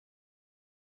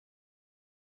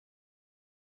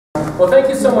Well, thank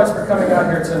you so much for coming out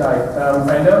here tonight.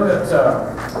 I know that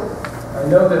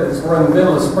we're in the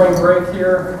middle of spring break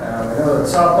here. I know that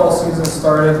softball season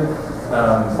started.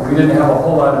 We didn't have a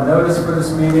whole lot of notice for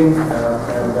this meeting,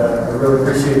 and I really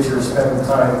appreciate your spending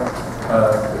time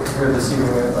here this evening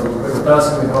a little bit with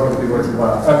us, and we hope it'll be worth your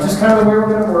while. Just kind of the way we're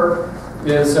going to work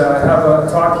is I have a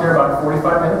talk here about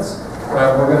 45 minutes.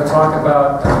 We're going to talk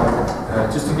about,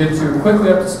 just to get you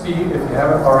quickly up to speed, if you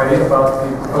haven't already, about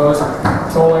the proposed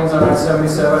toll lanes on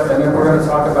I-77, and then we're going to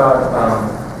talk about our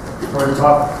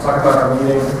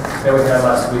meeting that we had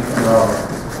last week in Raleigh.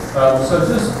 So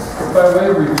just by way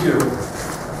of review,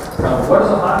 what is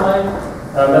a hot lane?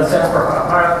 That stands for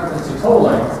high occupancy toll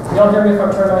lane. Can y'all hear me if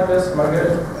I'm turning like this? Am I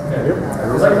good? Okay.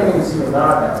 Because I can't even see the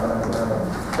nod now.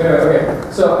 Anyway, okay.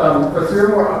 So for 3 or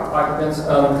more occupants,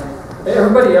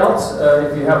 everybody else,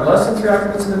 if you have less than 3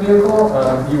 occupants in the vehicle,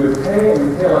 you would pay,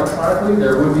 and you pay electronically.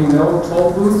 There would be no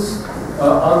toll booths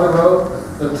on the road.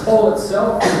 The toll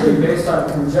itself would be based on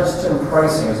congestion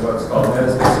pricing, is what it's called. That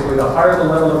is basically the higher the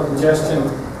level of congestion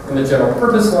in the general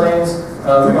purpose lanes,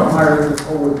 the higher the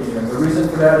toll would be. And the reason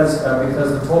for that is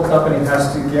because the toll company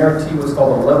has to guarantee what's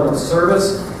called a level of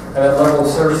service, and that level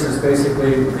of service is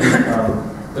basically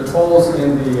the tolls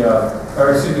in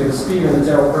the speed in the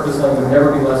general purpose lane would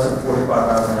never be less than 45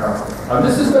 miles an hour.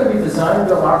 This is going to be designed,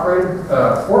 built, operated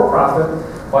for profit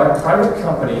by a private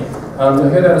company. You'll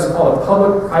hear that is called a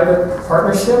public-private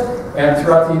partnership, and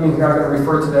throughout the evening here I'm going to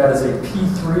refer to that as a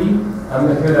P3. I'm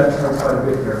going to hear that term quite a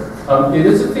bit here. It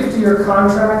is a 50-year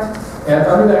contract, and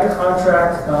under that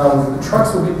contract, the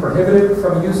trucks will be prohibited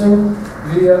from using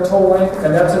the toll lane,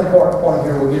 and that's an important point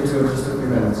here we'll get to in just a few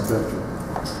minutes.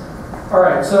 All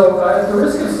right, so at the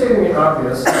risk of stating the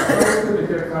obvious, it's good to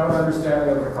get a common understanding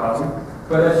of the problem.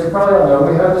 But as you probably all know,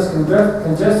 we have this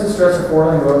congested stretch of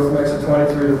 4-lane road from exit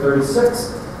 23 to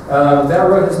 36. That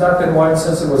road has not been widened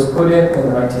since it was put in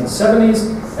the 1970s,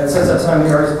 and since that time the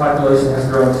area's population has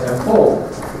grown tenfold.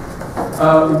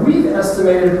 We've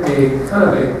estimated a kind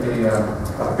of a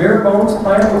bare bones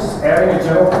plan, which is adding a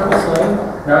general purpose lane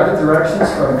in either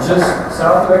directions from just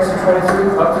south of exit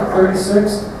 23 up to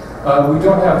 36. We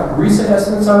don't have recent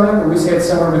estimates on that, but we say it's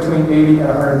somewhere between $80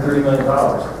 and $130 million.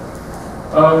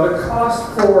 The cost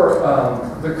for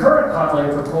the current hot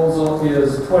lane proposal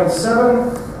is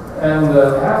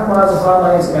 27.5 miles of hot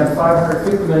lanes and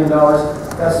 $550 million.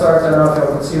 That starts, I don't know if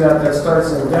y'all can see that, that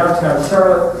starts in downtown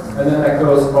Charlotte, and then that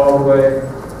goes all the way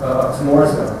up to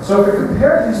Mooresville. So if we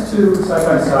compare these two side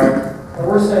by side, and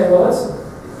we're saying, well, let's,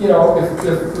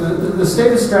 if the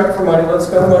state is strapped for money, let's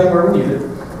spend the money where we need it.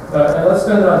 And let's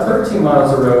spend it on 13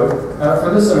 miles of road for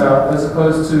this amount, as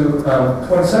opposed to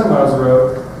 27 miles of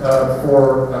road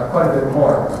for quite a bit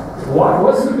more.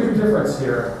 What's the big difference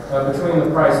here between the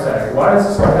price tag? Why is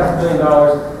this one $500 million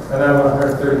and that one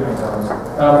 $130 million?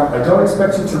 I don't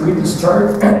expect you to read this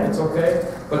chart, it's okay,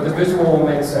 but the visual will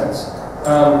make sense.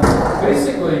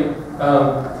 Basically,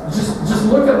 just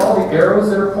look at all the arrows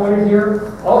that are pointed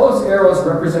here. All those arrows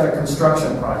represent a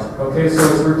construction project, okay? So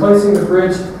it's replacing the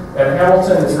bridge at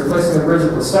Hamilton, it's replacing the bridge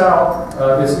at LaSalle,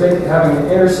 it's having an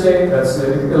interstate, that's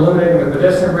eliminating a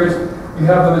pedestrian bridge. You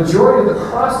have the majority of the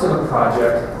cost of the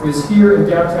project is here in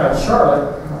downtown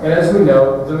Charlotte, and as we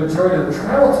know, the majority of the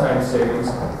travel time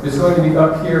savings is going to be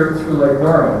up here through Lake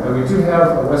Norman. And we do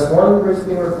have a Westmoreland Bridge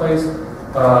being replaced,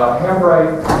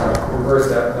 Hambright,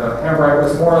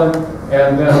 Westmoreland,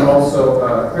 and then also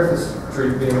Griffith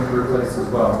Street being replaced as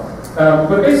well.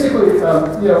 But basically,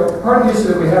 part of the issue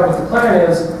that we have with the plan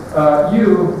is you,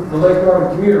 the Lake Norman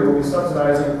commuter, will be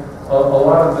subsidizing a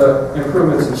lot of the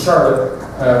improvements in Charlotte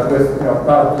with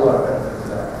not a whole lot of benefit to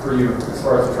that for you as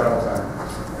far as the travel time.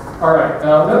 All right,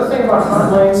 another thing about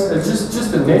hot lanes is just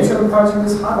the nature of the project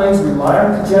is hot lanes rely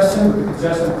on congestion with the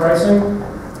congestion pricing.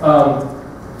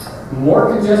 More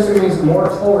congestion means more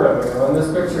toll revenue. In this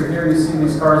picture here, you see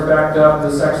these cars backed up.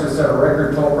 This actually set a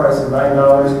record toll price of $9.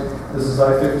 This is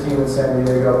I-15 in San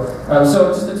Diego.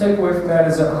 So just the takeaway from that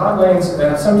is that hot lanes,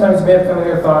 sometimes may have come in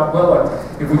here and thought, well, look,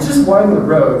 if we just widen the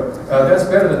road, that's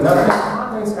better than nothing.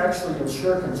 Hot lanes actually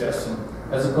ensure congestion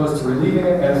as opposed to relieving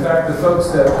it. And in fact, the folks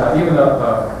that, even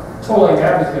the toll lane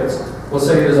advocates, will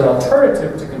say it is an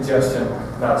alternative to congestion,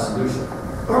 not a solution.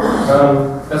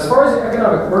 As far as the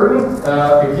economic burden,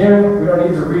 again, we don't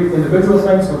need to read individual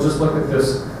things. We'll just look at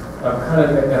this kind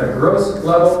of at a gross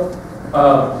level.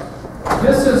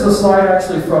 This is a slide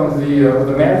actually from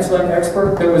the managed lane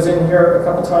expert that was in here a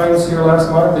couple times here last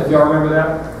month, if y'all remember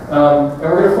that. And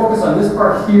we're going to focus on this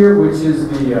part here, which is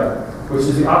the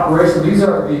operation. These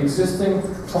are the existing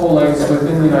toll lanes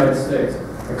within the United States.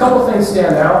 A couple things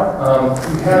stand out.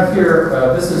 You have here,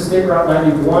 this is State Route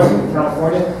 91 in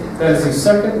California. That is the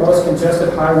second most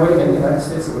congested highway in the United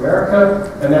States of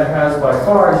America, and that has by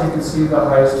far, as you can see, the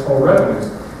highest toll revenues.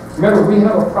 Remember, we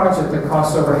have a project that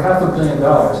costs over $500 million.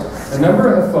 A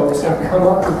number of folks have come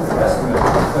up with an estimate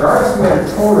that our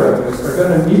estimated toll revenues are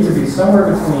going to need to be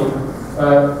somewhere between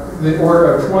the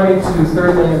order of $20 to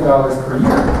 $30 million per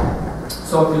year.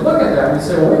 So if you look at that and you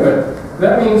say, well, wait a minute,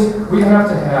 that means we have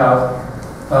to have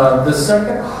the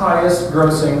second highest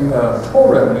grossing toll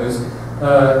revenues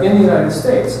in the United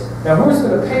States. Now, who's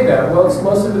going to pay that? Well, it's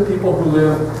most of the people who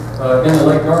live in the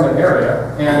Lake Norman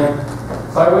area. And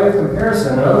by way of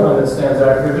comparison, another one that stands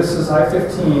out here, this is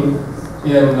I-15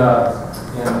 in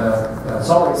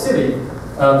Salt Lake City.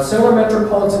 Similar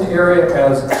metropolitan area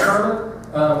as Charlotte,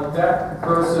 that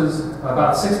grosses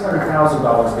about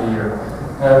 $600,000 a year.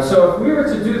 So if we were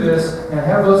to do this and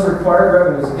have those required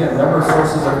revenues, again, a number of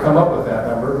sources have come up with that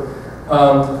number,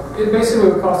 it basically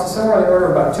would cost us somewhere on the order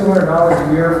of about $200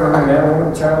 a year for every man,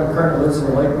 woman, child who currently lives in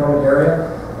the Lake Norman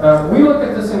area. We look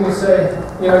at this and we say,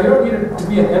 you know, you don't need to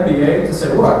be an MBA to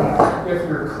say, look, if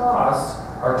your costs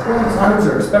are 20 times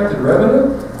your expected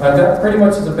revenue, that pretty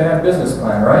much is a bad business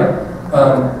plan, right?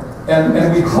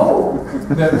 And we hope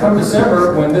that come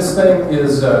December, when this thing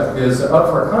is up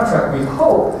for a contract, we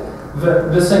hope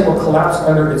that this thing will collapse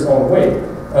under its own weight.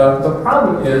 The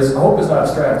problem is, hope is not a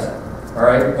strategy. All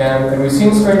right, and we've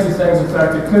seen stranger things. In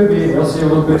fact, it could be, and you'll see a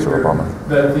little bit here,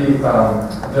 that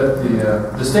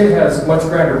the state has much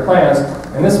grander plans,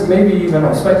 and this may be even,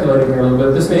 I'm speculating here a little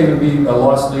bit, this may even be a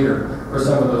lost leader for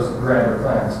some of those grander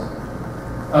plans.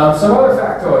 Some other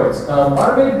factoids.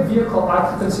 Automated vehicle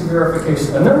occupancy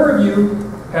verification. A number of you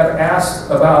have asked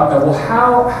about, well,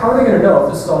 how are they going to know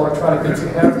if this is all electronic, that you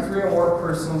have 3 or more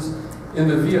persons in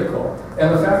the vehicle?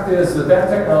 And the fact is that that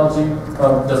technology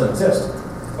doesn't exist.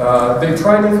 They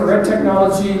tried infrared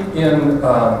technology in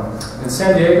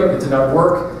San Diego. It did not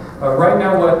work. Right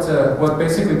now, what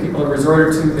basically people have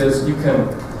resorted to is you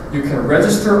can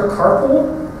register a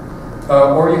carpool,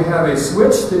 or you have a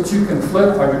switch that you can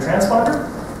flip on your transponder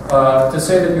to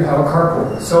say that you have a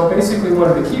carpool. So basically, one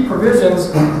of the key provisions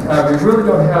we really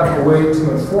don't have a way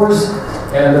to enforce,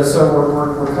 and so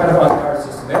we're kind of on the guard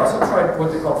system. They also tried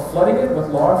what they call flooding it with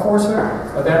law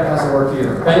enforcement, but that hasn't worked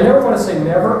either. Now, you never want to say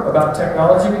never about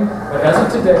technology, but as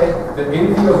of today, the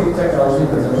ADVOV technology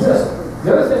doesn't exist.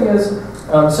 The other thing is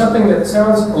something that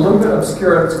sounds a little bit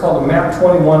obscure. It's called the MAP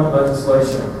 21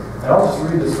 legislation. And I'll just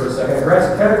read this for a second. It grants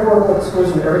a categorical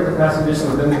exclusion to every capacity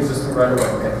addition within the existing right-of-way.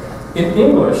 Okay. In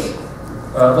English,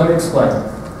 let me explain.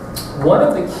 One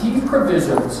of the key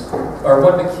provisions, or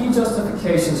one of the key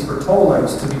justifications for toll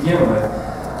lengths to begin with,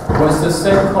 was this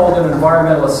thing called an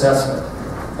environmental assessment.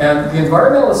 And the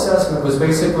environmental assessment was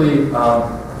basically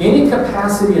any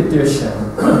capacity addition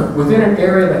within an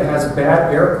area that has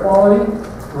bad air quality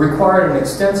required an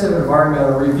extensive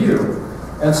environmental review.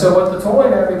 And so what the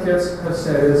tolling advocates have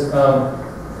said is,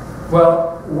 well,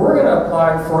 we're going to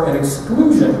apply for an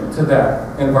exclusion to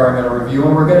that environmental review,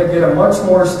 and we're going to get a much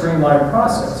more streamlined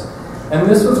process. And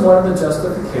this was one of the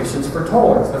justifications for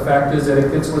tolling. The fact is that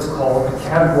it gets what's called a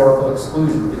categorical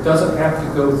exclusion. It doesn't have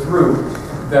to go through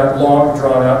that long,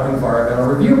 drawn-out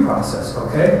environmental review process,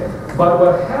 okay? But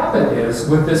what happened is,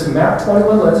 with this MAP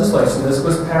 21 legislation, this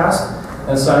was passed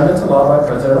and signed into law by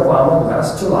President Obama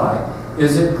last July,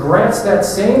 is it grants that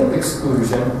same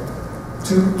exclusion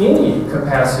to any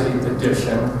capacity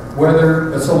addition,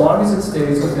 whether, so long as it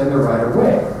stays within the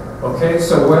right-of-way. Okay,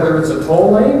 so whether it's a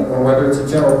toll lane or whether it's a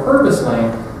general purpose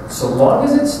lane, so long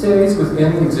as it stays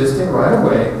within the existing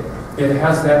right-of-way, it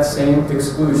has that same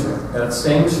exclusion, that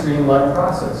same streamlined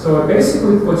process. So it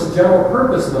basically puts general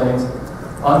purpose lanes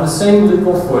on the same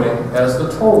legal footing as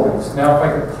the toll lanes. Now, if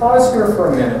I could pause here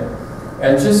for a minute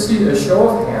and just see a show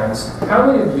of hands, how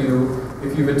many of you,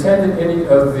 if you've attended any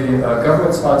of the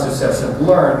government-sponsored sessions,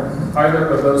 learned either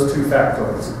of those two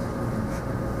factoids?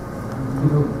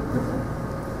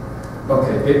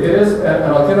 Okay, it is, and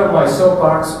I'll get on my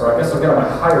soapbox, or I guess I'll get on my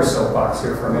higher soapbox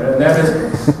here for a minute, and that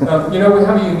is, you know, we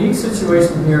have a unique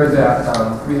situation here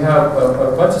that we have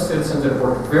a bunch of citizens that have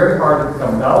worked very hard to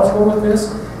become knowledgeable with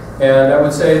this, and I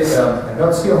would say, I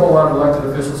don't see a whole lot of elected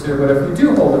officials here, but if you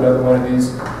do hold another one of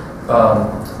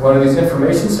these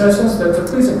information sessions, then to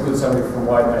please include somebody from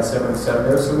WidenI77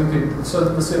 there, so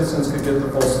that the citizens could get the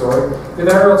full story. If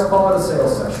that, or else call it a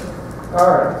sales session.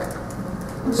 All right.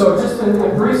 So just in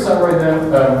brief summary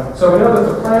then, so we know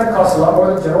that the plan costs a lot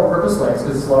more than general purpose lanes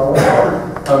because it's a lot more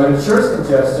hard. It ensures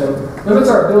congestion, limits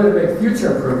our ability to make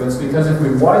future improvements because if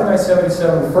we widen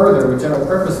I-77 further with general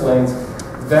purpose lanes,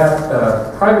 that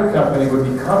private company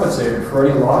would be compensated for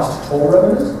any lost toll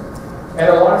revenues. and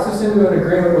it locks us into an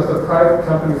agreement with a private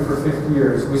company for 50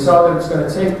 years. We saw that it's going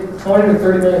to take $20 to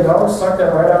 $30 million, suck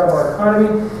that right out of our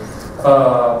economy.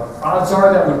 Odds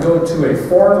are that would go to a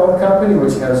foreign-owned company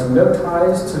which has no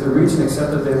ties to the region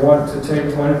except that they want to take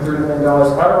 $20 to $30 million out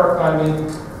of our economy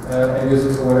and use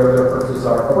it for whatever their purposes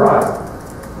are abroad.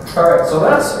 All right, so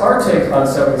that's our take on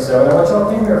 77. And what y'all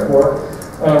came here for,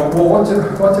 well, what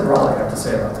did Raleigh have to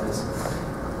say about this?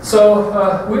 So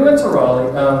we went to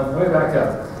Raleigh. Let me back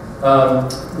up.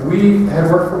 We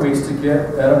had worked for weeks to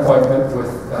get an appointment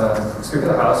with Speaker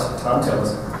of the House, Tom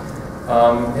Tillis.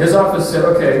 His office said,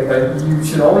 okay, you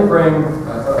should only bring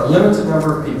a limited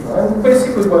number of people. And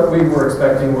basically what we were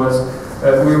expecting was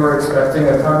that we were expecting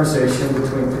a conversation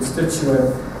between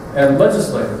constituent and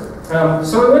legislator.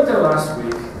 So we went there last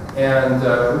week, and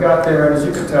we got there, and as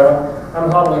you can tell, I'm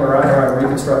hobbling around here on a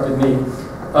reconstructed knee.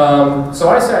 So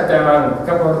I sat down, and a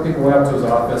couple other people went up to his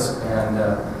office,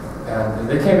 and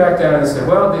they came back down and they said,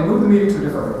 well, they moved the meeting to a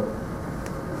different room.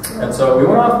 And so we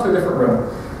went off to a different room.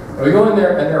 And we go in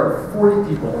there, and there are 40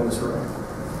 people in this room.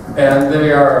 And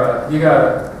they are, you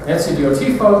got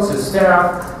NCDOT folks, his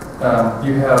staff,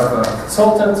 you have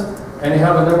consultants, and you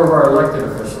have a number of our elected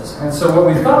officials. And so what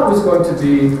we thought was going to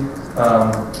be,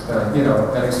 you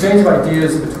know, an exchange of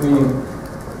ideas between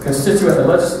constituent and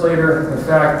legislator, in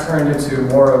fact, turned into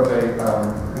more of a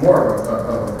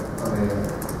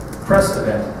press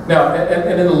event. Now,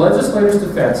 and in the legislator's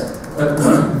defense,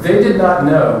 they did not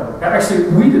know, actually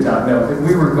we did not know, that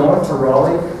we were going to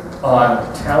Raleigh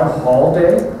on Town Hall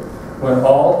Day, when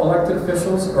all elected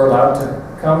officials are allowed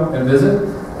to come and visit.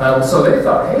 So they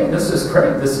thought, hey, this is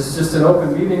great. This is just an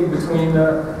open meeting between,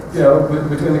 you know,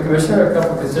 between the commissioner and a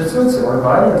couple of constituents, and we're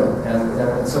invited.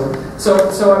 And so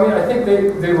I mean, I think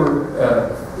they were,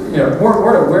 you know,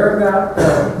 weren't aware of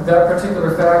that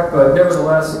particular fact, but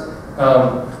nevertheless,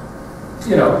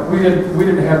 you know, we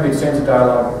didn't have the exchange of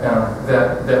dialogue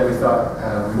that we thought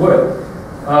we would.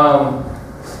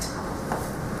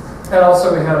 And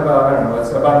also we had about, I don't know,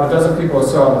 it's about a dozen people or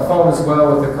so on the phone as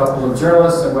well with a couple of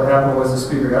journalists, and what happened was the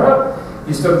speaker got up,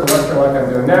 he stood at the lectern like I'm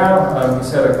doing now, he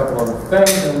said a couple of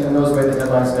things, and those made the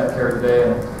headlines in that carried today,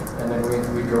 and then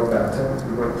we drove back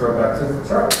to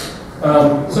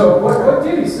Charlotte. So what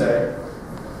did he say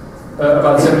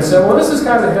about 77? Well, this is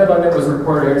kind of the headline that was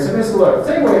reported here. He said, basically, look,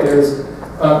 the way it is,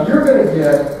 you're going to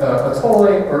get a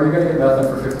tolling, or you're going to get nothing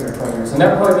for 15 or 20 years, and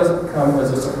that probably doesn't come as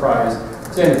a surprise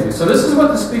to any of you. So this is what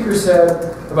the speaker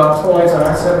said about toll lanes on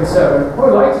I-77. What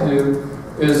I'd like to do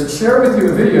is share with you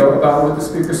a video about what the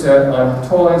speaker said on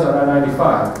toll lanes on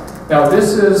I-95. Now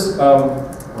this is,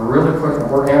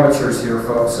 we're amateurs here,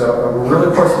 folks, so we're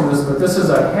really pushing this, but this is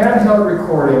a handheld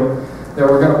recording that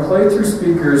we're going to play through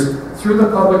speakers through the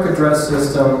public address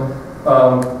system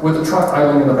with the truck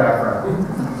idling in the background.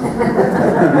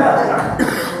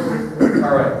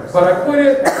 All right, but I put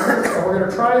it, and we're going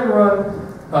to try and run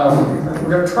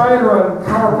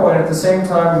PowerPoint at the same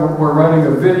time we're running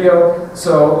a video,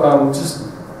 so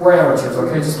we're amateurs,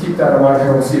 okay? Just keep that in mind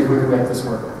here, we'll see if we can make this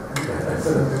work.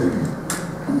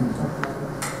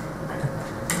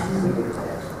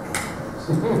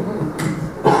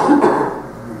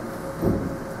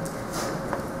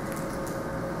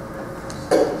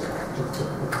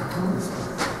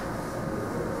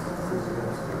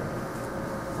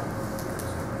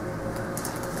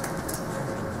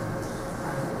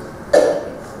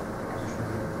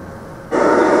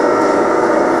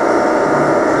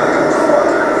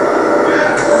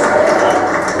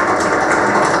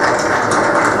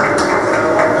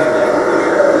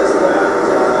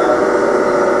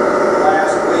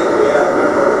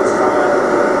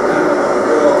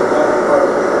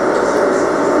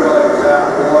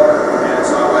 Water, and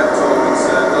so I went to him and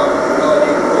said,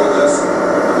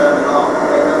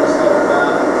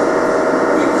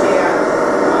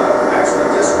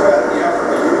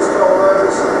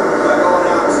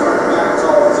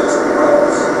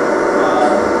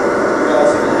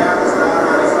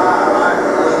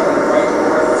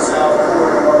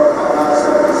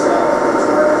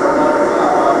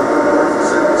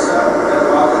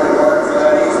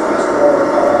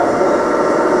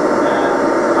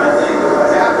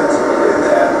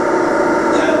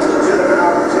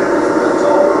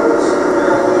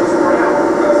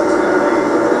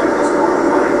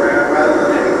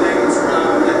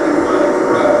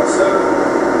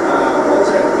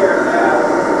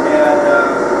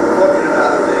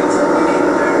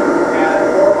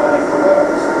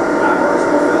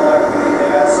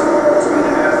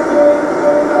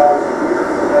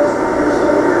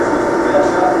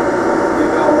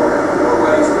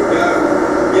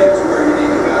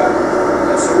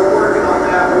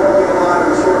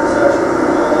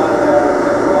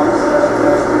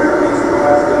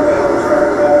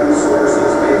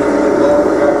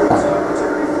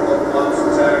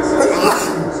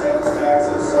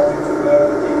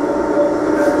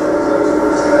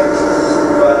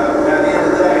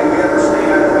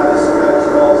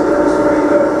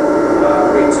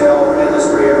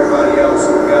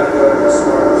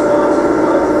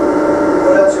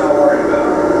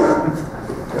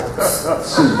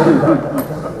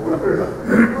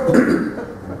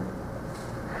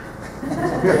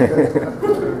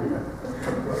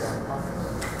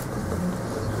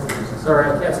 Sorry,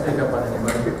 I can't sneak up on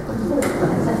anybody.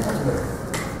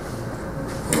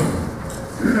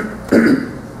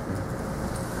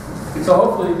 So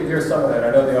hopefully you could hear some of that. I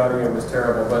know the audio was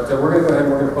terrible, but we're going to go ahead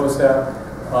and we're going to post that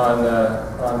on the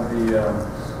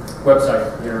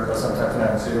website here sometime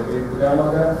tonight. So you'll be able to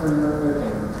download that for your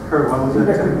team. Kurt, what was it?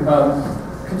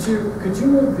 Could you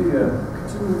move the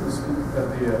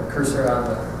cursor out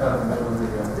of the middle of the?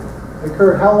 Hey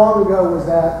Kurt, how long ago was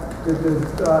that? Did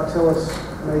Tillis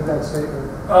make that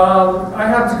statement? I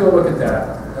have to go look at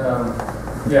that.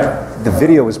 Yeah. The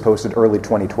video was posted early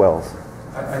 2012.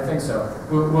 I think so.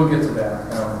 We'll get to that.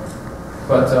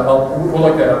 But we'll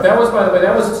look that up. That was, by the way,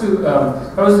 that was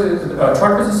the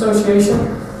Truckers Association.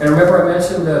 And remember, I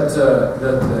mentioned that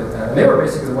and they were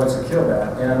basically the ones who killed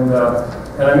that. And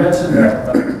I mentioned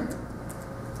that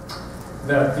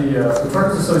the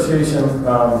Truckers Association.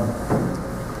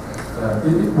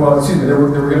 Well, excuse me. There were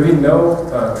going to be no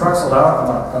trucks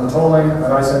allowed on the toll lane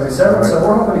on I-77. Right. So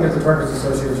we're hoping to get the Truckers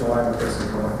Association aligned with this as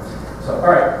well. So,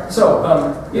 all right. So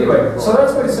anyway, so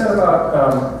that's what he said about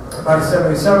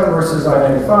I-77 versus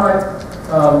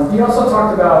I-95. He also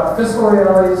talked about fiscal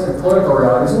realities and political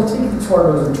realities. We'll take each one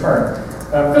of those in turn.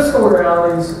 Fiscal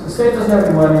realities: the state doesn't have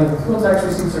any money. Fuel tax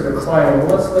receipts are declining.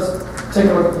 Well, let's take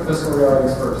a look at the fiscal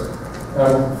realities first.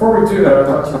 Before we do that, I'd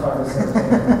like you to find this thing.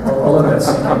 I'll let that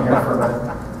sink in here for a minute.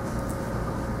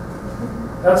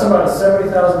 That's about a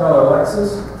 $70,000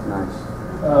 Lexus. Nice.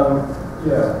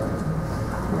 Yeah.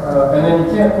 And then you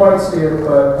can't quite see it,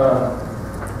 but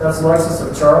that's Lexus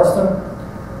of Charleston.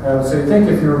 So you think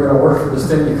if you were going to work for the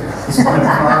state, you could just find a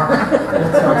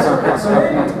car. So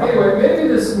maybe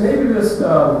this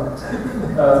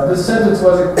this sentence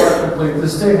wasn't quite complete. The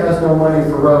state has no money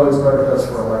for roads, but it does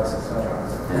for a Lexus.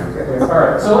 Okay. All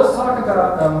right. So let's talk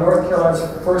about North Carolina's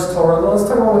first toll road. Let's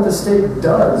talk about what the state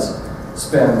does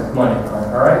spend money on.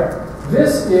 All right.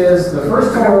 This is the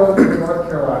first toll road in North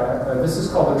Carolina. This is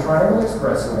called the Triangle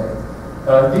Expressway.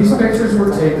 These pictures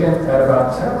were taken at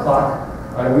about 10 o'clock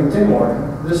on a weekday morning.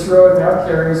 This road now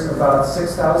carries about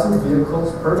 6,000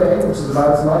 vehicles per day, which is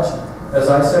about as much as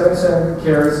I-77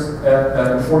 carries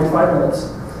in 45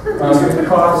 minutes. It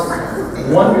costs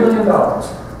 $1 billion,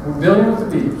 $1 billion with a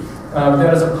B.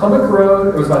 That is a public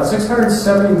road. It was about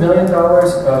 $670 million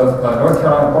of North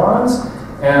Carolina bonds,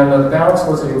 and the balance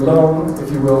was a loan,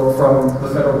 if you will, from the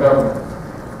federal government.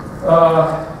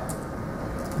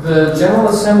 The General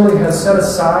Assembly has set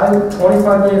aside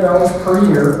 $25 million per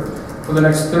year for the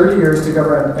next 30 years to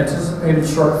cover anticipated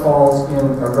shortfalls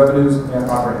in revenues and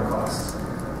operating costs.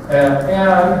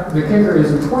 And the kicker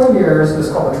is in 20 years, this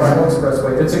is called the Triangle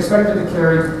Expressway. It's expected to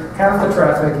carry half the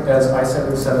traffic as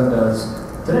I-77 does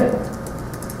today.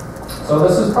 So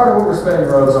this is part of what we're spending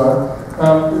roads on.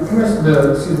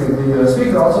 The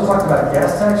speaker also talked about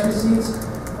gas tax receipts,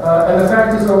 and the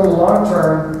fact is, over the long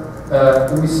term,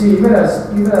 we see even as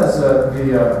the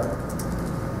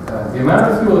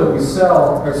amount of fuel that we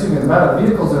sell, or excuse me, the amount of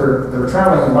vehicles that are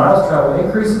traveling and miles traveled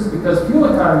increases because fuel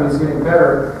economy is getting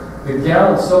better. The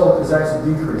gallons sold is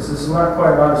actually decreased. This is not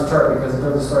quite an honest chart because it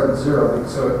doesn't start at zero,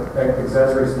 so it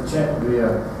exaggerates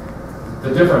the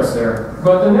difference there.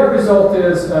 But the net result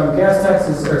is gas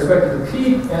taxes are expected to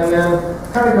peak and then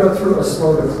kind of go through a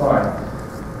slow decline.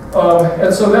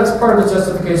 And so that's part of the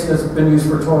justification that's been used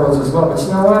for toll roads as well. But you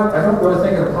know what? I don't really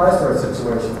think it applies to our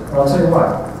situation. And I'll tell you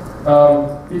why.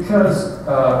 Because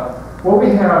what we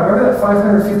have, remember that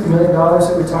 $550 million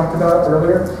that we talked about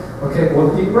earlier? Okay, well,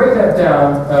 you break that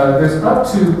down, there's up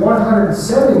to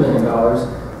 $170 million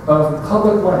of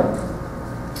public money.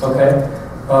 Okay?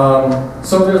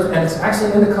 So and it's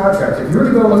actually in the contract. If you were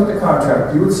to go look at the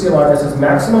contract, you would see a line that says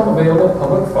maximum available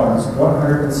public funds,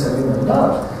 $170 million.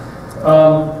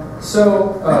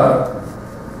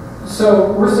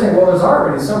 So we're saying, well, there's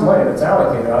already some money that's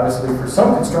allocated, obviously, for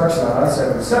some construction on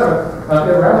I-77.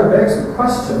 It rather begs the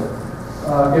question,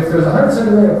 if there's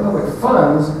 $170 million of public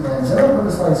funds, and general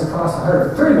purpose lanes that cost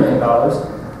 $130 million,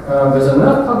 there's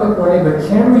enough public money, but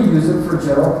can we use it for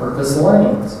general purpose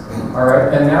lanes? All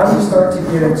right, and now we start to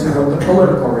get into what the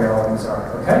political realities are,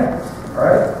 okay? All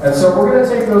right, and so we're going to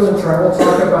take those in turn. We'll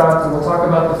talk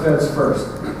about the feds first.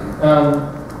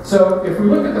 So if we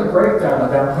look at the breakdown of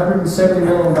that $170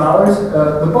 million,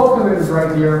 the bulk of it is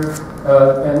right here,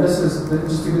 and this is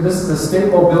the State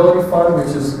Mobility Fund,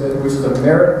 which is a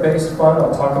merit-based fund.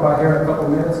 I'll talk about here in a couple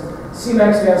of minutes.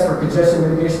 CMAQ stands for Congestion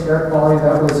Mitigation Air Quality.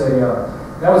 That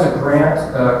was a grant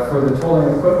for the tolling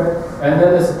equipment, and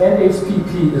then this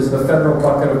NHPP is the federal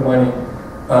bucket of money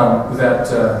that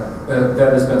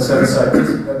has been set aside.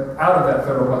 Out of that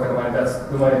federal bucket of money, that's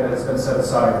the money that has been set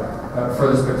aside for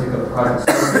this particular project.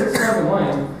 So it's not the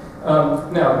money.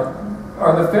 Now,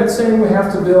 are the feds saying we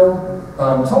have to build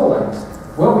toll lanes?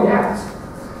 Well, we asked.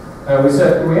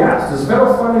 We asked, does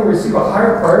federal funding receive a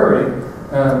higher priority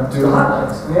due to hot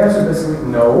lanes? And the answer is basically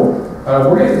no.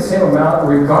 We're getting the same amount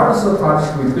regardless of the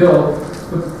project we build.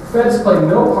 The feds play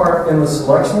no part in the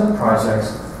selection of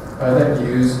projects that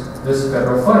use this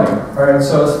federal funding. All right.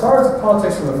 So as far as the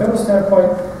politics from the federal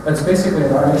standpoint, that's basically a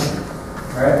non-issue.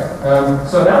 All right.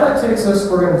 So now that takes us.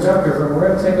 We're going to jump here. We're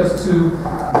going to take us to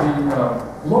the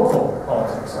local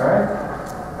politics. All right.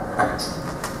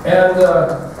 And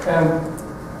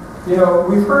you know,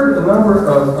 we've heard a number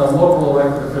of local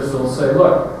elected officials say,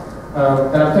 look,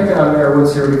 and I'm picking on Mayor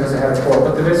Woods here because I had a quote,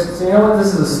 but they basically say, you know what,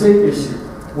 this is a state issue.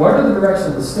 We're under the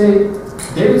direction of the state.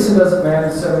 Davidson doesn't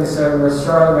manage 77, there's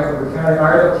Charlotte, Mecklenburg County,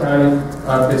 Iredell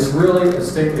County. It's really a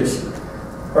state issue.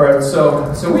 All right,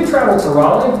 so we traveled to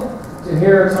Raleigh to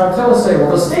hear Tom Tillis say, well,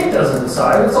 the state doesn't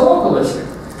decide, it's a local issue.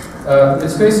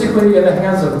 It's basically in the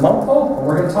hands of MUMPO, and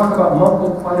we're going to talk about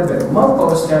MUMPO quite a bit.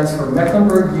 MUMPO stands for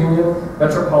Mecklenburg Union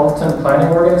Metropolitan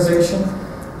Planning Organization.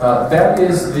 That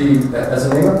is as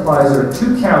the name implies, there are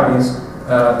 2 counties,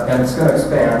 and it's going to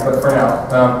expand, but for now,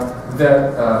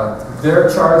 that they're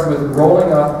charged with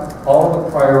rolling up all of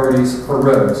the priorities for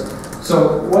roads.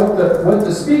 So what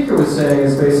the speaker was saying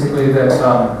is basically that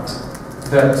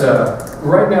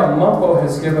right now, MUMPO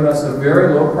has given us a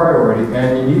very low priority,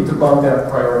 and you need to bump that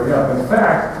priority up. In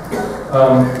fact,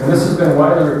 and this has been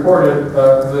widely reported,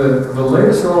 the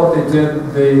latest roll that they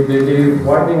did, they gave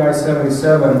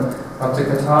WidenI77 up to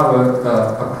Catawba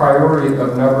a priority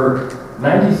of number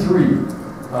 93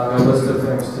 on their list of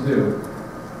things to do.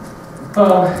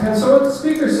 And so what the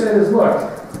speaker said is,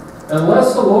 look,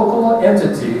 unless the local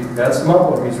entity, that's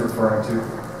MUMPO he's referring to,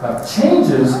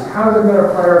 changes how they're going to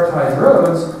prioritize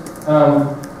roads,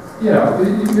 you know,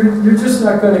 you're just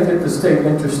not going to get the state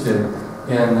interested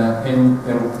in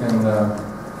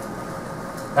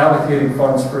allocating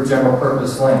funds for general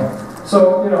purpose lane.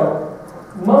 So, you know,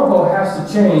 MUMPO has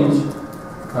to change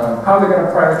how they're going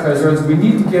to prioritize roads. We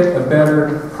need to get a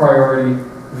better priority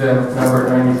than number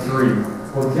 93.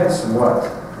 Well, guess what?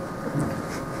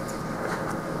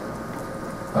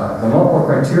 The MUMPO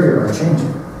criteria are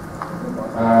changing.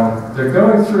 They're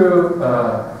going through,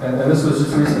 and this was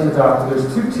just recently adopted,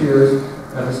 there's 2 tiers.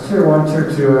 There's tier 1,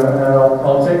 tier 2, and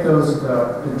I'll take those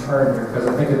in turn here because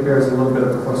I think it bears a little bit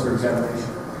of a closer examination.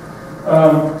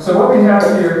 So what we have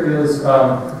here is,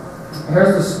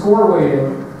 here's the score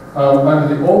weighting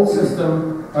under the old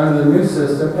system, under the new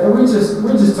system, and we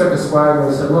just took a swag and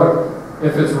we said, look,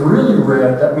 if it's really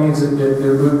red, that means it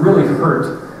would really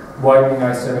hurt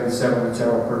WidenI77 with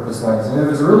general purpose lanes. And if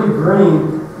it's really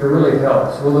green, it really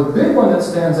helps. Well, the big one that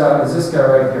stands out is this guy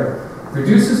right here.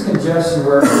 Reduces congestion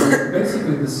where it's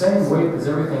basically the same weight as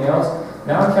everything else.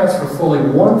 Now accounts for fully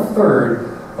 1/3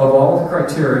 of all the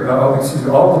criteria, all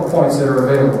the points that are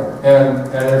available. And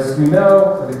as you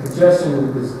know, the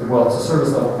congestion is, well, it's a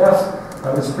service level F.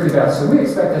 It's pretty bad. So we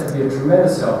expect that to be a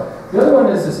tremendous help. The other one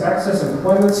is this access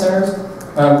employment centers.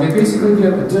 They basically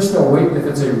give additional weight if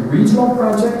it's a regional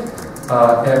project,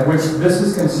 at which this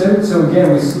is considered. So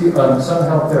again, we see some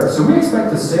help there. So we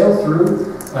expect to sail through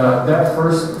that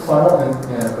first funnel and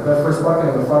that first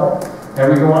bucket in the funnel,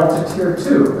 and we go on to tier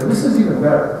 2. And this is even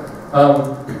better.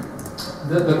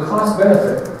 The cost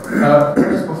benefit.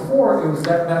 Whereas before, it was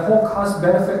that whole cost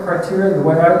benefit criteria. The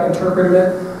way I interpreted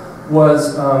it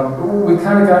was we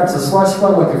kind of got into slush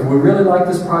fund. Look, if we really like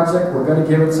this project, we're going to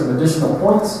give it some additional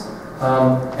points.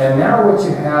 And now what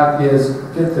you have is,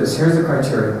 get this, here's the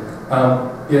criteria.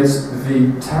 It's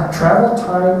the travel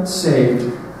time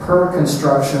saved per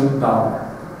construction dollar.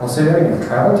 I'll say that again,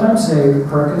 travel time saved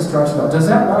per construction dollar. Does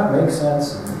that not make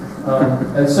sense?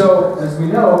 And so, as we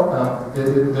know,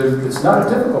 it's not a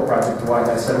difficult project to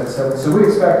WidenI77, so we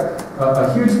expect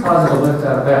a huge positive lift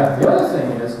out of that. The other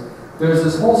thing is, there's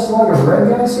this whole slug of red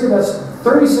guys here, that's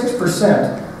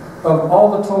 36% of all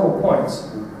the total points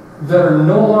that are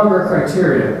no longer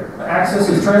criteria. Access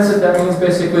is transit, that means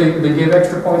basically they give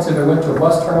extra points if it went to a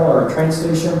bus terminal or a train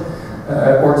station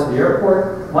or to the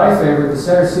airport. My favorite, the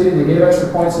center city, they gave extra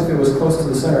points if it was close to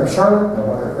the center of Charlotte, no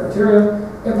longer criteria.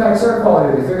 Impacts air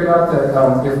quality, they figured out that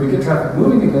if we get traffic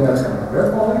moving again, that's going to have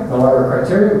air quality, no longer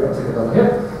criteria, we're going to take another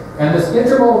hit. And this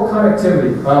intermodal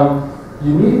connectivity,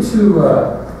 you need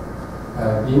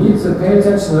to pay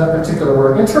attention to that particular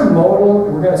word.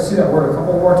 Intermodal, we're going to see that word a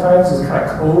couple more times, is kind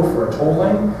of code for a toll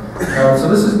lane. So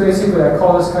this is basically, I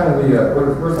call this kind of the,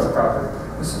 where's my property?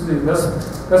 This is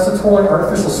that's the tolling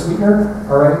artificial sweetener,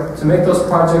 all right, to make those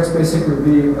projects basically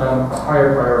be a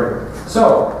higher priority.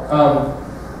 So,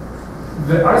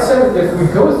 I said if we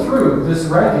go through this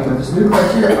ranking with this new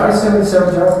criteria,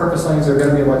 I-77 general purpose lanes are going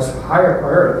to be a much higher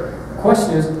priority.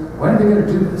 question is, when are they going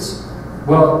to do this?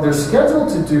 Well, they're scheduled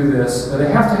to do this.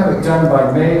 They have to have it done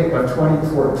by May of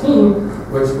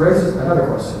 2014, which raises another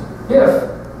question. If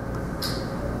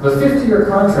the 50-year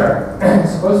contract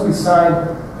is supposed to be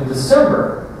signed in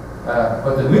December,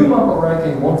 but the new MUMPO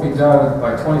ranking won't be done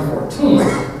by 2014,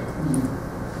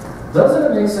 doesn't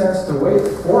it make sense to wait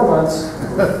 4 months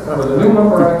for the new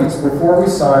MUMPO rankings before we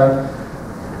sign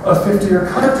a 50-year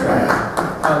contract?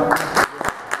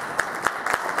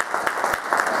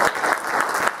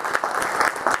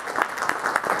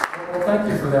 Well, thank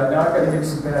you for that. Now I've got to give you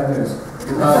some bad news.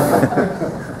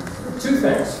 Two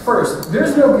things. First,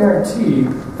 there's no guarantee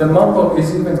that MUMPO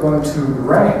is even going to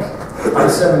rank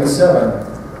I-77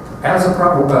 as a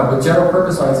with general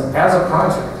purpose lines as a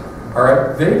project. All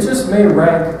right, they just may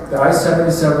rank the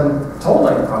I-77 toll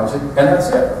lane project, and that's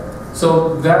it.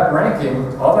 So that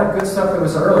ranking, all that good stuff that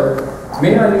was earlier,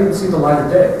 may not even see the light of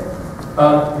day.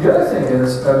 The other thing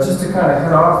is, just to kind of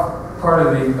head off part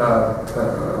of the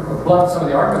blunt some of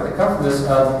the argument that come from this.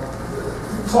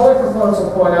 Tolling proponents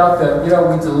will point out that, you know,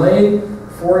 we delayed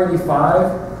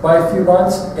 485 by a few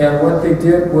months, and what they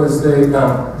did was they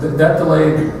that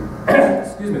delayed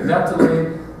excuse me, that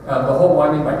delayed the whole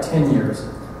widening by 10 years,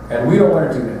 and we don't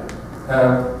want to do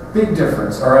that. Big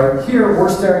difference. All right, here we're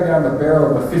staring down the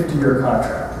barrel of a 50-year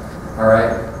contract. All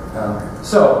right,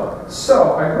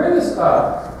 so I bring this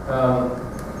up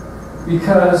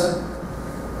because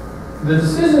the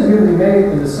decision is going to be made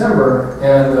in December,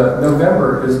 and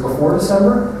November is before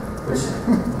December, which,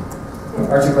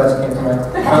 aren't you glad you came tonight?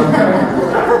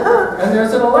 And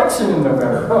there's an election in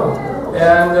November.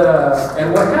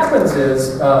 And what happens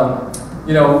is,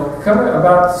 you know, coming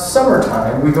about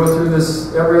summertime, we go through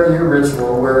this every other year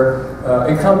ritual where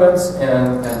incumbents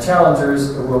and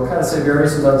challengers will kind of say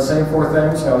variations on the same 4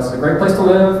 things. You know, it's a great place to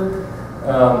live.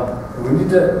 We need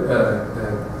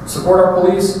to support our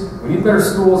police. We need better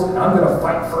schools, and I'm going to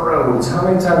fight for roads. How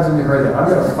many times have you heard that? I'm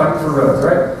going to fight for roads,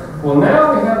 right? Well,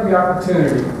 now we have the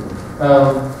opportunity,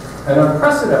 an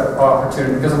unprecedented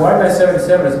opportunity, because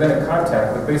WidenI77 has been in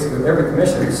contact with basically every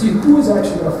commissioner to see who is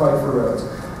actually going to fight for roads.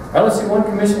 I only see one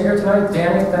commissioner here tonight.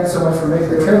 Danny, thanks so much for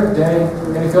making the trip. Danny,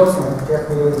 any feels from Jeff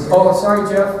Means. Oh, sorry,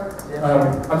 Jeff.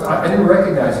 I didn't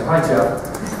recognize you. Hi,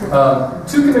 Jeff.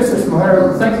 2 commissioners from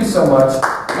Honolulu. Thank you so much.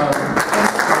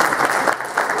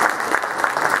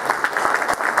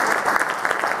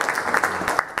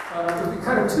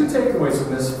 Kind of 2 takeaways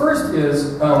from this. First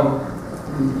is,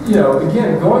 you know,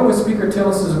 again, going with Speaker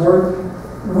Tillis's word,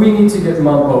 we need to get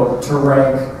MUMPO to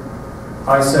rank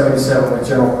I-77 with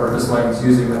general purpose lanes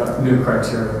using the new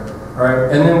criteria. All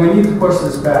right, and then we need to push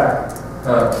this back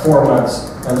 4 months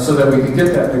so that we can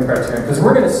get that new criteria. Because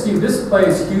we're going to see this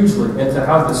plays hugely into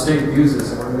how the state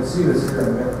uses it, and we're going to see this here in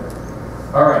a minute.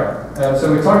 All right,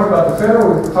 so we talked about the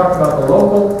federal, we talked about the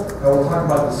local, and we'll talk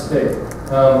about the state.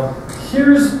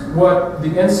 Here's what the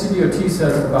NCDOT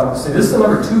says about the state. This is the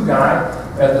number 2 guy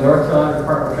at the North Carolina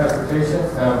Department of Transportation.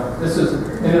 This is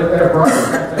in a broader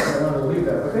context. I wanted to leave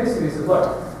that, but basically he says,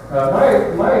 look,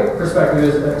 my perspective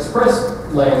is that express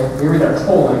lane, you read that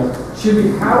toll lane, should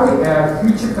be how we add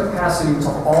future capacity to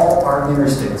all our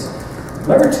interstates.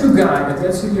 Number 2 guy at the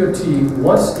NCDOT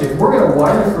wants, if we're going to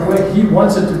widen the freeway, he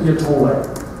wants it to be a toll lane.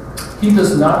 He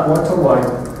does not want to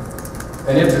widen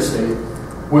an interstate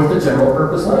with the general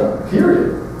purpose lane,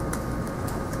 period.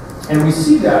 And we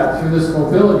see that through this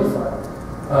mobility fund.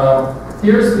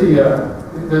 Here's again,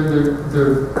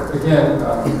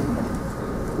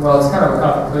 well, it's kind of a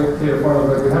complicated formula,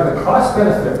 but you have the cost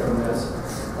benefit from this,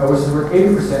 which is worth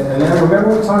 80%. And then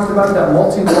remember we talked about that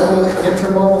multimodal,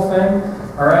 intermodal thing?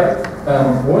 All right?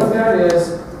 What that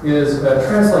is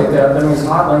translate that means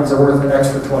hot lanes are worth an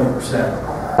extra 20%.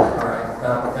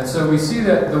 And so we see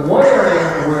that the one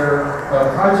area where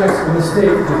projects in the state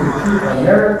can compete on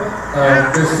merit,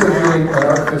 they're still getting an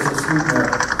artificial sweetener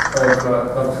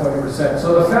of 20%. So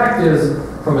the fact is,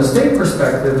 from a state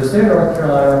perspective, the state of North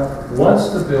Carolina wants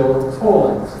to build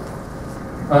toll lanes.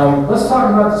 Let's talk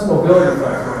about this mobility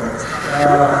fund for a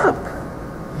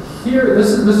minute. Here, this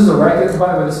is a ranking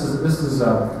by, but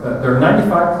there are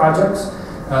 95 projects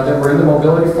that were in the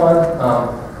mobility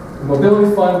fund. The mobility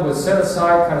fund was set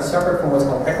aside kind of separate from what's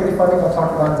called equity funding. I'll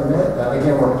talk about it in a minute.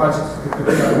 Again, where projects could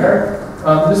be on merit.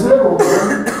 This number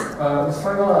 1, this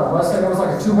triangle on the west side, it was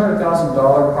like a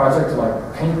 $200,000 project to like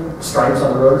paint stripes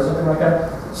on the road or something like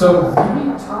that. So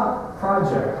the top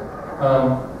project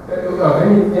of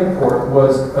any import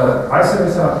was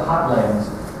I-77 hot lanes.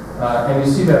 And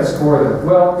you see that score there.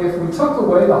 Well, if we took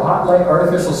away the hot lane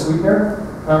artificial sweetener,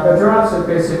 it drops it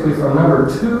basically from number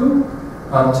 2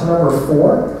 to number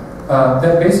 4.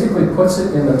 That basically puts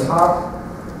it in the top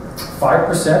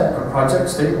 5% of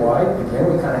projects statewide. Again,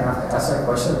 we kind of have to ask that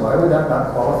question, why would that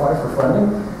not qualify for funding?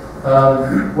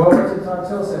 What did Tom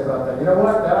Till say about that? You know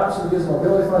what? That option to use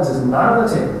mobility funds is not on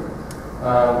the table.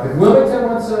 If Wilmington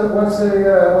wants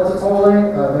a toll lane,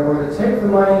 then we're going to take the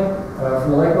money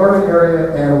from the Lake Norman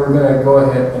area and we're going to go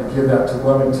ahead and give that to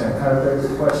Wilmington. Kind of begs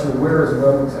the question, where is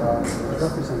Wilmington on this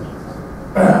list?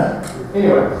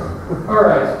 Anyway, all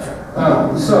right.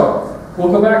 So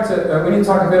we'll go back to, we need to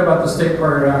talk a bit about the state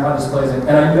part around how this plays in.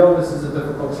 And I know this is a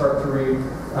difficult chart to read.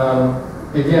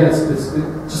 Again,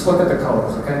 just look at the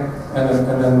colors, okay? And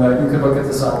then you could look at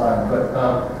this online. But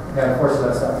yeah, unfortunately,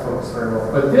 that's not focused very well.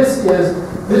 But this is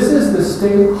the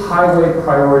state highway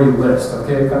priority list,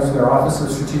 okay? It comes from their Office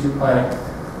of Strategic Planning.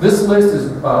 This list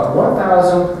is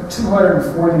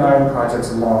 1,249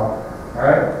 projects long, all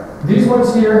right? These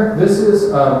ones here, this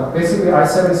is basically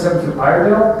I-77 through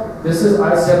Iredell. This is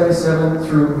I-77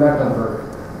 through Mecklenburg.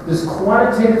 This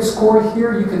quantitative score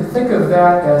here, you can think of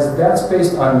that as that's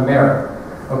based on merit.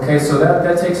 Okay, so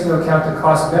that takes into account the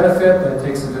cost benefit, that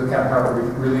takes into account how it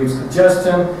relieves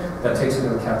congestion, that takes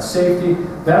into account safety.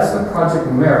 That's the project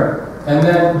merit. And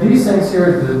then these things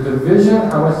here, the division,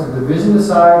 how much the division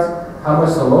decides, how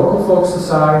much the local folks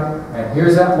decide, and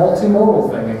here's that multimodal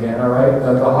thing again, all right,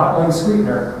 the hot lane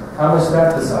sweetener, how much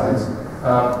that decides,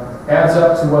 adds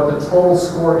up to what the total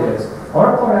score is. I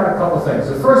want to point out a couple things.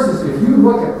 The first is if you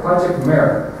look at project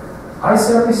merit,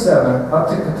 I-77 up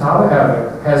to Catawba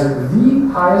Avenue has the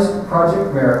highest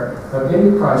project merit of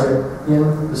any project in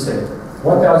the state.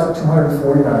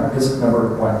 1,249 is number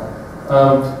one.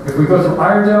 If we go through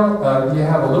Iredell, you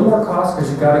have a little more cost because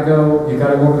you got to go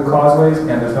over the causeways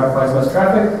and there's not quite as much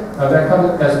traffic. That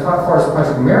comes as far as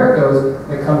project merit goes.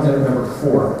 It comes in at number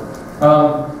 4.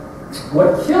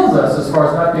 What kills us as far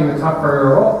as not being the top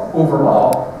priority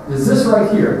overall is this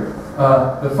right here.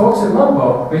 The folks at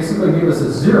MUMPO basically gave us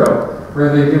a 0, where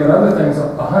they've given other things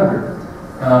 100.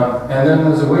 And then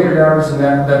there's a weighted average, and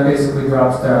that basically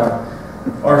drops down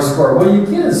our score. Well, you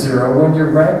get a 0 when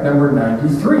you're ranked number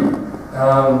 93.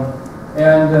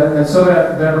 And so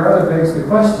that rather begs the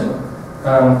question,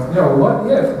 you know, what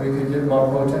if we could get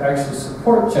MUMPO to actually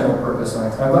support general purpose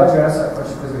lines? I'm glad you asked that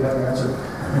question because we have the answer.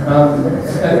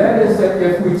 And that is that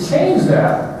if we change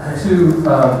that to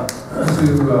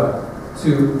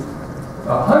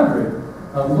 100,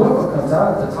 look what comes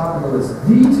out at the top of the list.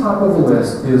 The top of the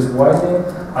list is widening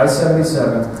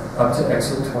I-77 up to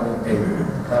exit 28.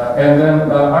 And then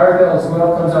Iredell as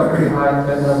well comes out pretty high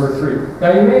at number 3.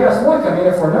 Now you may ask, look, I mean,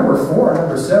 if we're number 4 or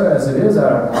number 7 as it is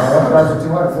out of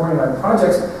 1,249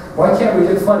 projects, why can't we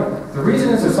get funding? The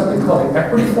reason is there's something called the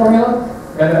equity formula.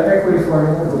 And that equity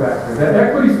formula, we'll go back here. That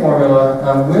equity formula,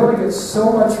 we only get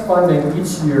so much funding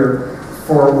each year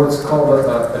for what's called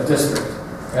a district.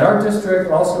 And our district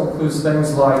also includes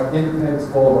things like Independence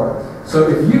Boulevard. So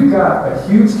if you've got a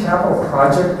huge capital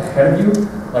project ahead of you,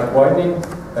 like widening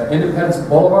Independence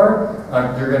Boulevard,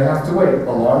 you're going to have to wait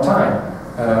a long time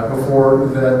before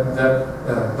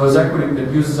those equity, it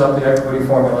uses up the equity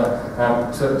formula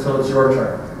till it's your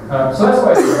turn. So that's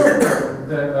why it's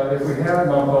that if we have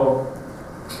MUMPO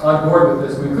on board with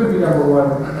this, we could be number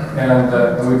 1 and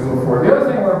we can move forward. The other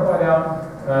thing I want to point out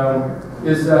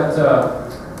is that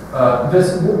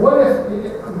what if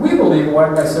we believe at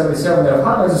WidenI77 that if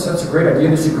hot lanes are such a great idea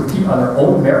that you compete on their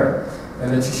own merit and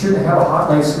that you shouldn't have a hot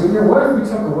lane sweetener, what if we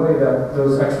took away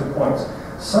those extra points?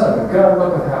 Son of a gun,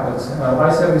 look what happens.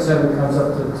 I-77 comes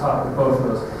up to the top of both of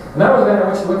those. And not only that, I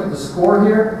want you to look at the score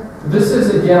here. This is,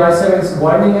 again, I-77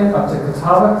 widening it up to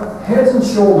Catawba, heads and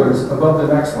shoulders above the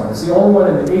next one. It's the only one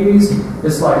in the 80s.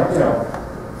 It's like, you know,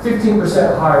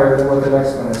 15% higher than what the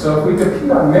next one is. So if we compete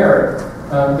on merit,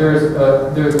 there's a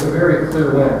very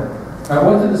clear winner.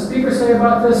 What did the speaker say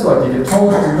about this? Look, you get toll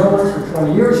lanes and no lanes for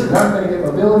 20 years, you're not going to get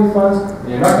mobility funds, and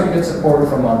you're not going to get support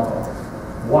from MUMPO.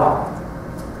 Why?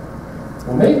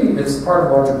 Well, maybe it's part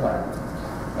of a larger plan.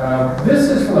 This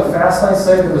is from the Fast Lane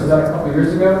study that was done a couple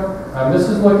years ago. This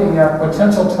is looking at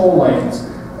potential toll lanes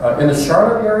in the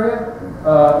Charlotte area.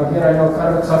 Again, I know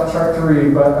kind of a tough chart to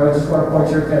read, but I just want to point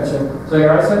your attention. So you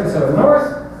got I-77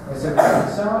 north, I-77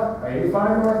 south,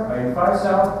 I-85 north, I-85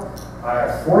 south,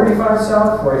 I-485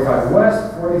 south, 485 west,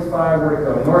 45, where to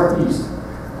go, northeast.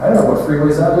 I don't know what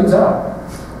freeways that leaves out.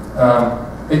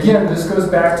 Again, this goes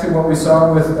back to what we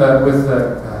saw with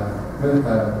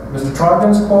Mr.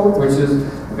 Trogdon's quote, which is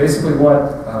basically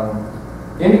what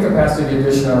any capacity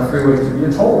addition on a freeway could be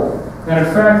a toll road. And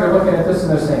in fact, they're looking at this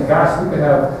and they're saying, gosh, we could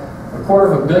have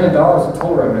 $250 million of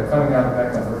toll revenue coming out of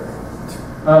Mecklenburg.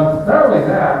 Not only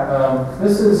that,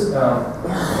 this is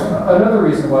another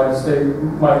reason why the state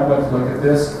might want to look at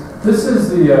this. This is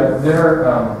their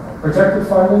Projected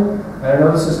funding, and I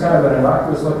know this is kind of an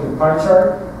innocuous looking pie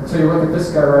chart until you look at this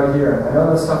guy right here. And I know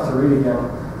that's tough to read again,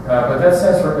 but that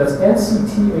stands for, that's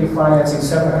NCTA financing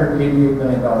 $788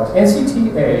 million.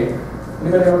 NCTA,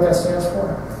 anybody know what that stands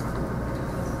for?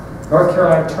 North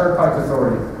Carolina Turnpike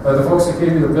Authority. The folks that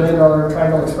gave you the $1 billion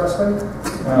Triangle Expressway.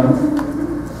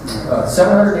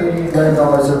 $788 million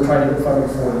they're trying to get funding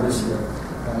for this year.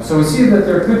 So we see that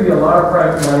there could be a lot of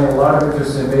private money, a lot of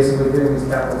interest in basically getting these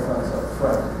capital funds up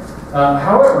front.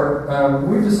 However,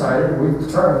 we've decided, we've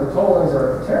determined that toll lanes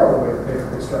are a terrible way to pay for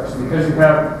construction because you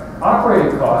have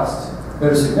operating costs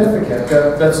that are significant.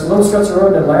 That's a little stretch of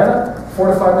road in Atlanta,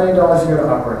 $4 to $5 million you got to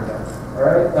operate that. All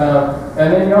right,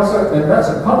 and then you also, and that's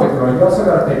a public road. You also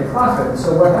got to pay profit.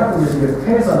 So what happens is you get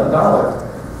pennies on the dollar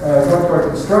going toward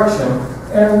construction.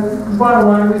 And the bottom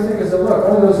line we think is that look,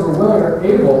 only those who are willing or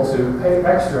able to pay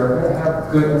extra are going to have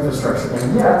good infrastructure.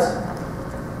 And yet,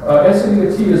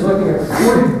 NCDOT is looking at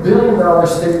 $40 billion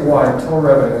statewide toll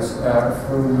revenues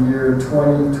from the year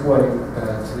 2020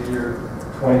 to the year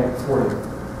 2040.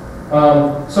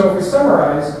 So if we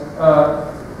summarize,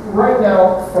 right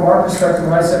now, from our perspective,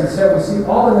 in I-77, we see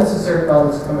all the necessary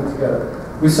elements coming together.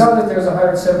 We saw that there's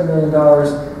 $107 million.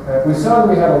 We saw that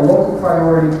we had a local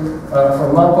priority for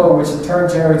MUMPO, which in turn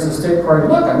generates a state priority.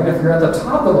 Look, I mean, if you're at the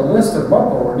top of the list of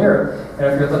MUMPO, we're near it. And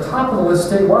if you're at the top of the list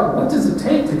statewide, what does it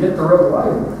take to get the road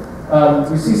widened?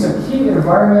 We see some key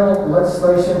environmental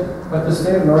legislation, but the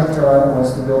state of North Carolina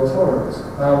wants to build toll roads.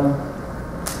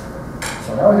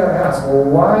 So now we got to ask, well,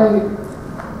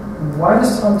 why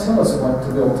does Tom Tillis want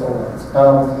to build toll roads?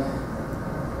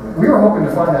 We were hoping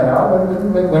to find that out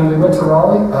when we went to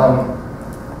Raleigh.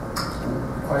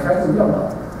 Quite frankly, we don't know.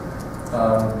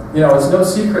 You know, it's no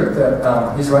secret that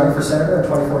he's running for senator in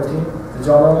 2014. Did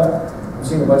y'all know that? I'm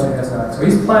seeing the budget has not. So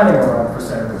he's planning to run for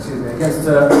senator, against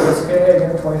KA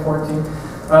again in 2014.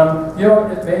 You know,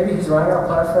 maybe he's running on a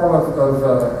platform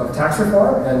of tax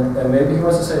reform, and maybe he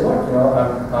wants to say, look, you know,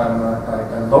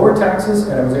 I lowered taxes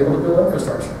and I was able to build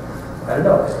infrastructure. I don't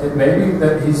know. It may be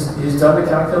that he's done the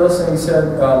calculus and he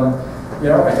said, you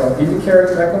know, I don't need to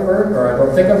carry Mecklenburg, or I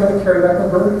don't think I'm going to carry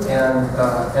Mecklenburg,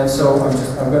 and so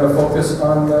I'm going to focus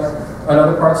on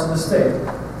other parts of the state.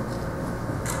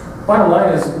 Bottom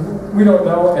line is, we don't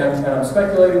know, and I'm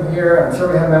speculating here. I'm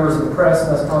sure we have members of the press,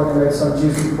 and that's probably going to make some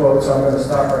juicy quote, so I'm going to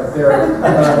stop right there.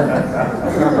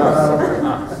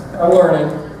 I'm learning.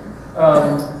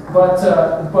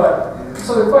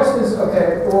 So the question is,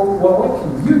 okay, well, what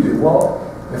can you do? Well,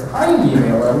 if I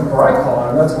email him or I call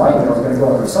him, that's my email is going to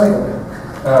go in the recycle bin.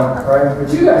 Right?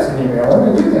 But you guys can email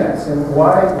him and you guys, and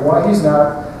why he's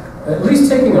not at least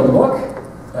taking a look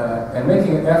and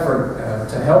making an effort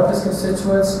to help his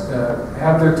constituents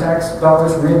have their tax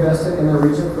dollars reinvested in their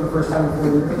region for the first time in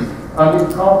 4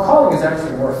 years. Calling is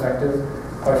actually more effective,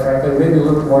 quite frankly. Maybe a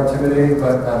little bit more intimidating,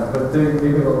 but they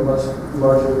give a much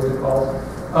larger list of calls.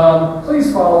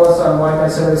 Please follow us on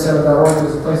WidenI77.org.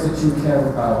 There's a place that you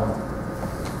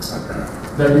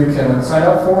can sign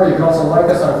up for. You can also like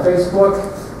us on Facebook.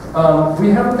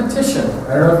 We have a petition.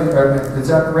 I don't know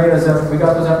if we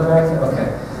got those out the back? Okay.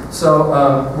 So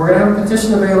we're going to have a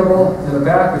petition available in the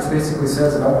back, which basically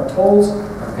says that I want tolls.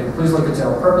 Okay, please look at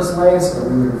general purpose lanes. We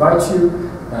would invite you,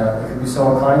 if you'd be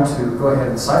so inclined, to go ahead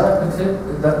and sign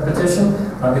that petition.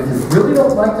 If you really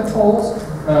don't like the tolls,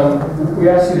 we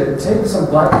ask you to take some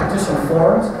blank petition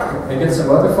forms and get some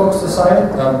other folks to sign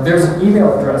it. There's an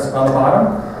email address on the bottom,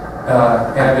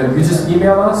 and you just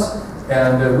email us,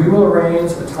 and we will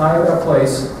arrange a time and a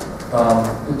place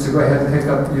to go ahead and pick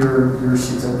up your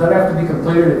sheets. And it doesn't have to be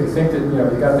completed. If you think that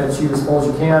you got that sheet as full as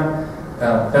you can,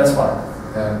 that's fine.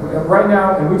 Right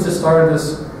now, and we just started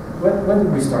this. When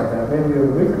did we start that? Maybe a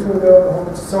week or two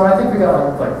ago. So I think we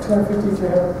got like 250,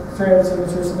 300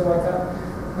 signatures, something like that.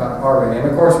 Already. And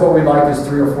of course, what we'd like is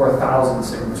 3,000 or 4,000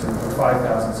 signatures, or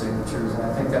 5,000 signatures, and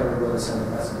I think that would really send a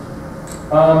message.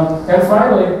 And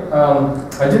finally,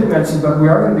 I didn't mention, but we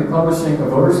are going to be publishing a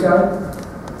voter's guide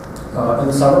in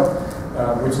the summer,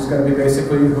 which is going to be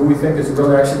basically who we think is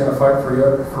really actually going to fight for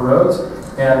roads.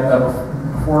 And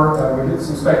before we get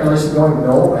some speculation going,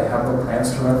 no, I have no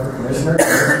plans to run for commissioner.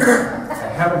 I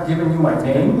haven't given you my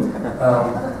name,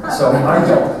 so I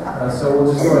don't. So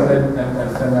we'll just go ahead and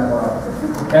send that one off.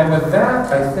 And with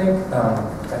that, I think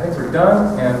we're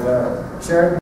done. And Sharon.